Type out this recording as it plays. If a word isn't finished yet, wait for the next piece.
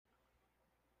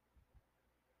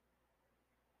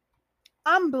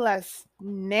I'm blessed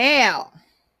now.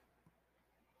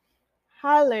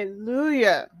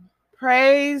 Hallelujah.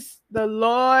 Praise the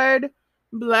Lord.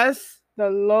 Bless the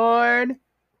Lord.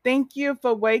 Thank you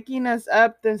for waking us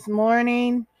up this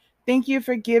morning. Thank you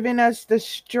for giving us the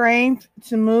strength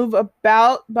to move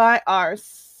about by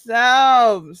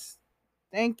ourselves.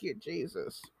 Thank you,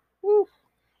 Jesus. Woo.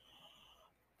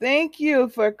 Thank you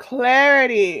for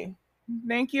clarity.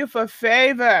 Thank you for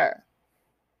favor.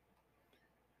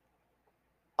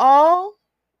 All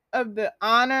of the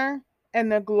honor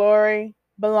and the glory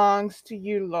belongs to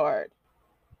you, Lord.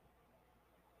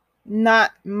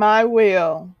 Not my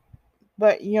will,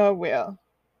 but your will.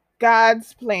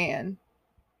 God's plan.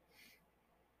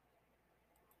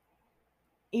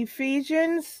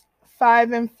 Ephesians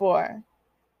 5 and 4.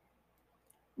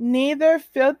 Neither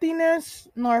filthiness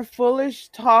nor foolish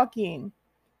talking,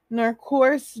 nor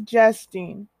coarse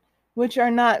jesting, which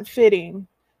are not fitting,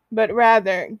 but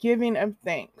rather giving of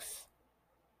thanks.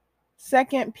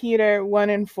 2 Peter 1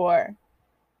 and 4.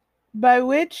 By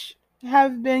which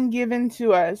have been given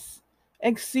to us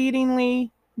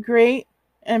exceedingly great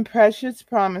and precious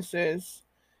promises,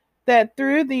 that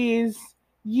through these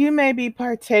you may be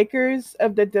partakers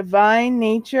of the divine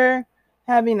nature,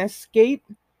 having escaped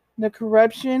the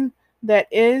corruption that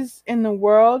is in the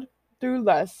world through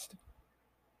lust.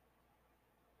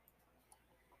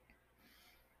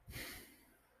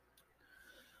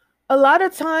 A lot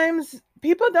of times,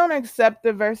 people don't accept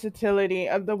the versatility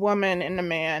of the woman and the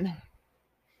man,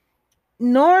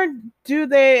 nor do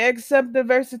they accept the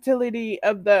versatility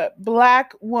of the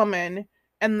black woman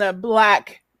and the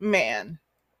black man.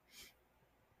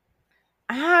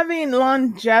 Having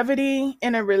longevity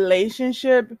in a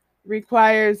relationship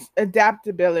requires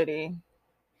adaptability.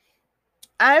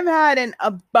 I've had an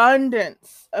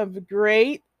abundance of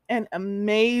great and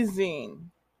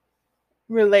amazing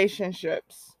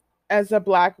relationships as a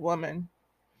black woman.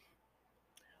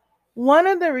 One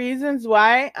of the reasons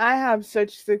why I have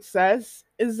such success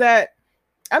is that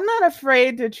I'm not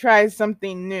afraid to try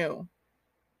something new.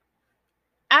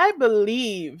 I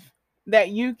believe that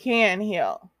you can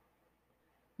heal.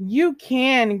 You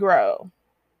can grow.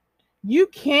 You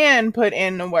can put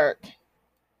in the work.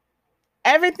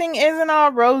 Everything isn't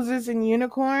all roses and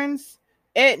unicorns.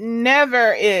 It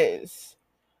never is.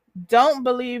 Don't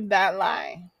believe that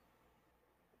lie.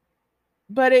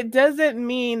 But it doesn't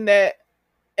mean that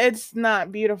it's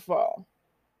not beautiful.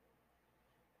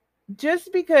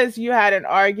 Just because you had an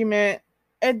argument,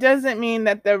 it doesn't mean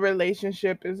that the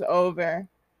relationship is over.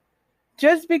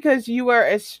 Just because you were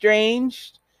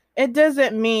estranged, it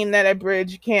doesn't mean that a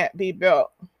bridge can't be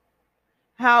built.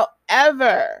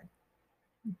 However,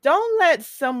 don't let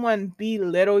someone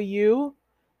belittle you.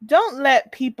 Don't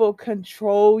let people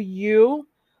control you.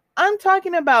 I'm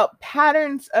talking about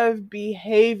patterns of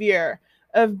behavior,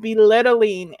 of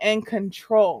belittling and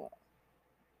control.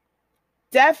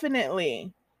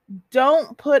 Definitely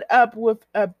don't put up with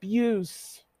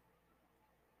abuse.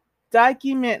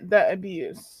 Document the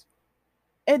abuse.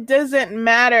 It doesn't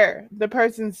matter the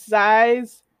person's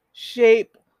size,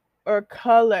 shape, or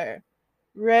color,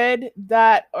 red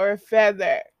dot or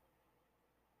feather.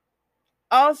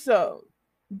 Also,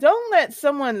 don't let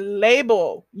someone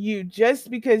label you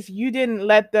just because you didn't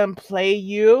let them play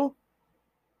you.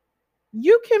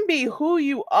 You can be who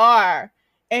you are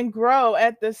and grow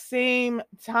at the same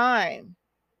time.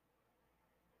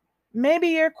 Maybe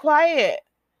you're quiet,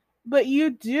 but you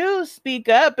do speak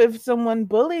up if someone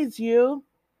bullies you.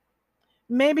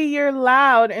 Maybe you're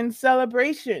loud in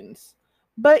celebrations,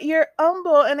 but you're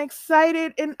humble and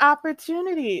excited in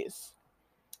opportunities.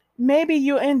 Maybe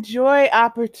you enjoy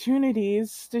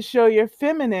opportunities to show you're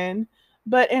feminine,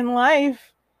 but in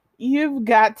life, you've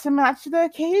got to match the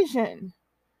occasion.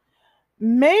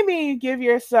 Maybe you give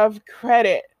yourself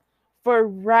credit for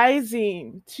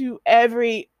rising to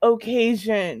every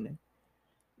occasion.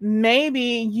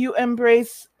 Maybe you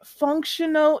embrace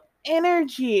functional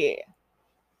energy.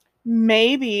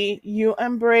 Maybe you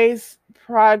embrace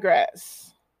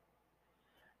progress.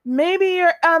 Maybe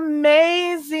you're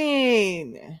amazing.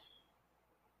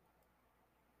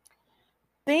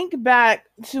 Think back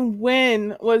to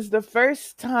when was the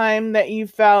first time that you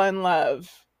fell in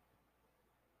love?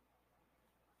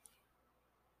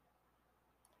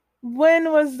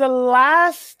 When was the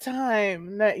last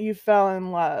time that you fell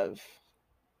in love?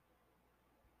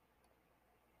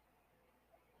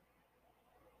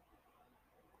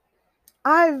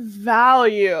 I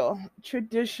value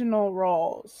traditional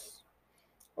roles.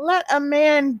 Let a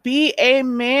man be a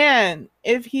man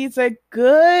if he's a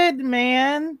good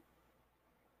man.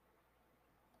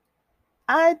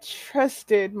 I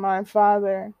trusted my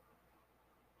father.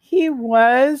 He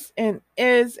was and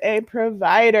is a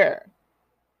provider.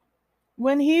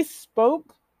 When he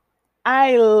spoke,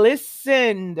 I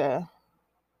listened.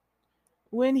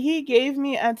 When he gave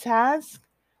me a task,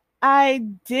 I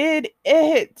did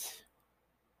it.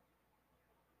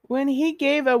 When he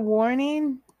gave a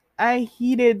warning, I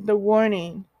heeded the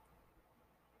warning.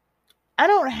 I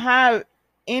don't have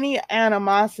any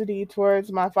animosity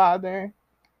towards my father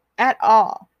at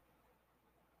all.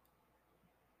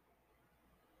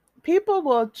 People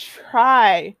will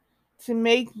try to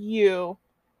make you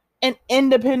an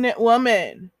independent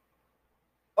woman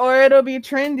or it'll be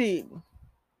trendy.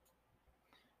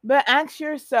 But ask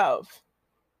yourself,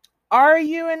 are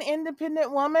you an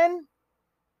independent woman?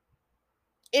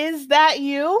 Is that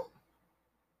you?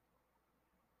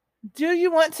 Do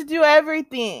you want to do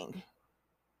everything?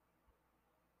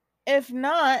 If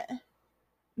not,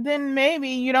 then maybe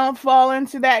you don't fall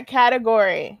into that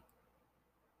category.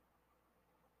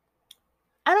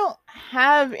 I don't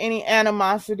have any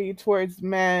animosity towards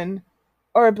men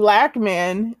or black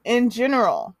men in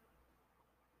general.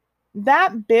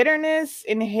 That bitterness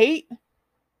and hate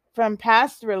from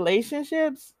past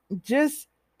relationships just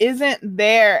isn't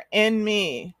there in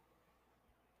me.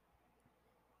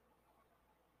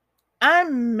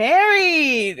 I'm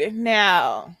married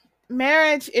now.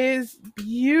 Marriage is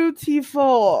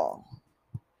beautiful.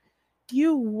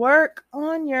 You work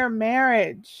on your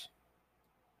marriage.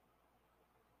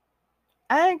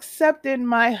 I accepted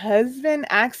my husband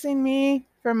asking me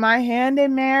for my hand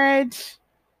in marriage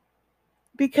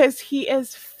because he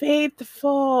is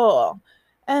faithful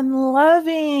and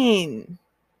loving.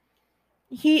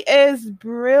 He is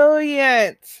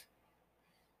brilliant.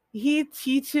 He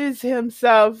teaches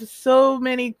himself so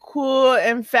many cool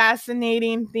and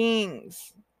fascinating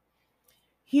things.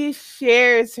 He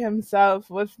shares himself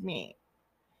with me.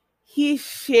 He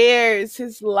shares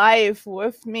his life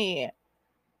with me.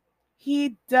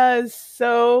 He does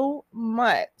so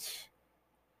much.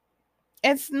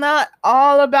 It's not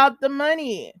all about the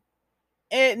money.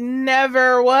 It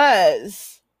never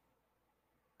was.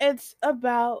 It's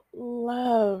about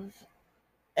love.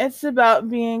 It's about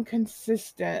being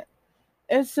consistent.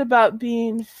 It's about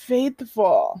being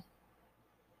faithful.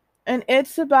 And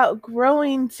it's about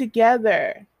growing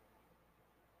together.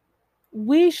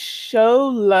 We show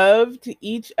love to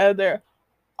each other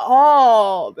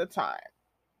all the time.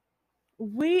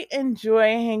 We enjoy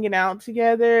hanging out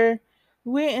together.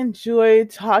 We enjoy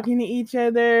talking to each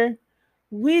other.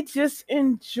 We just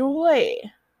enjoy.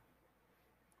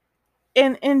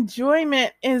 And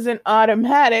enjoyment isn't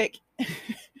automatic.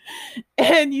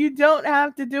 And you don't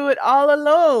have to do it all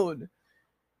alone.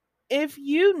 If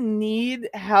you need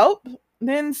help,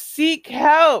 then seek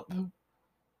help.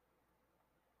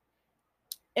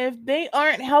 If they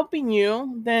aren't helping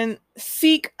you, then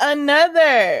seek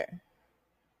another.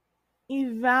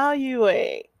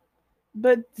 Evaluate,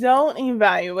 but don't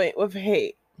evaluate with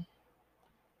hate.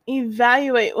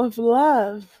 Evaluate with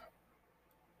love.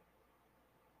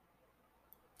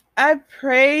 I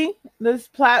pray this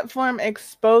platform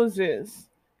exposes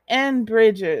and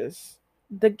bridges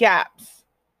the gaps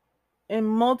in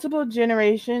multiple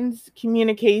generations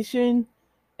communication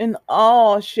in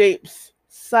all shapes,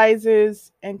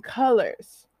 sizes, and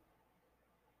colors,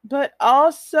 but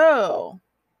also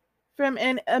from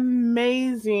an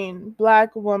amazing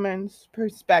Black woman's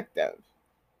perspective.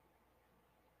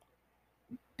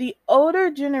 The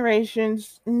older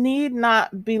generations need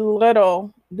not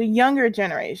belittle the younger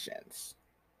generations,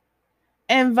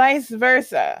 and vice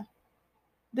versa.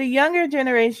 The younger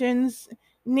generations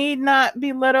need not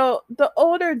belittle the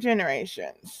older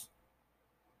generations.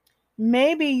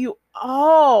 Maybe you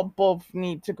all both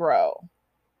need to grow.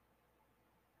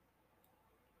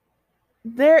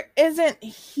 There isn't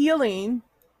healing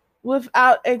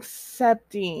without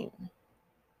accepting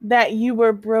that you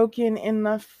were broken in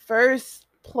the first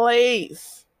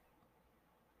place.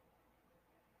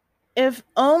 If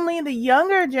only the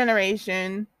younger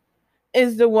generation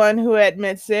is the one who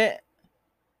admits it,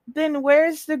 then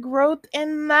where's the growth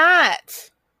in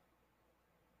that?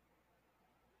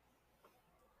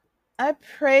 I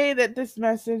pray that this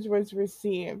message was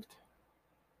received.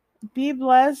 Be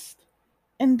blessed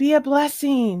and be a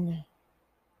blessing.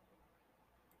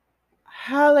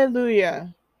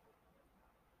 Hallelujah.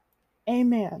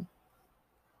 Amen.